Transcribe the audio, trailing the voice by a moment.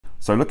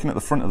So looking at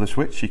the front of the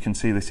switch, you can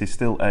see this is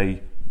still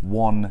a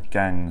one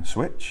gang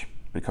switch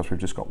because we've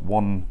just got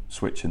one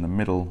switch in the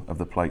middle of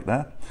the plate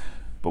there.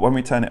 But when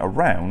we turn it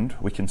around,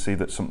 we can see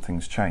that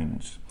something's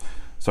changed.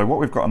 So what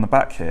we've got on the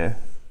back here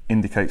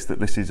indicates that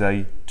this is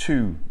a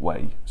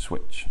two-way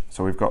switch.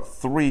 So we've got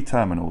 3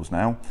 terminals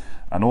now,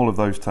 and all of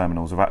those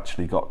terminals have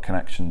actually got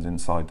connections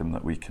inside them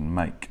that we can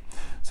make.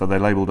 So they're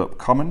labelled up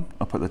common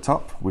up at the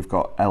top. We've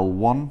got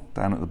L1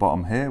 down at the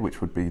bottom here,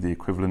 which would be the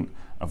equivalent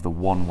of the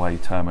one-way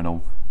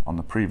terminal on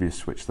the previous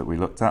switch that we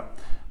looked at.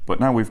 But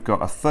now we've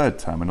got a third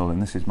terminal,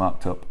 and this is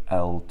marked up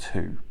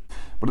L2.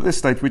 But at this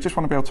stage, we just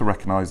want to be able to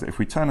recognise that if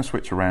we turn a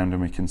switch around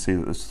and we can see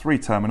that there's 3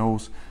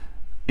 terminals,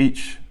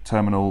 each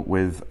terminal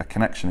with a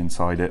connection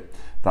inside it,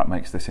 that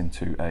makes this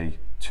into a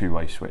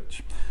two-way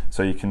switch.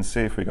 So you can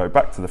see if we go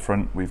back to the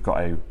front, we've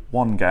got a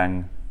one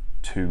gang,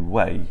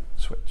 two-way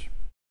switch.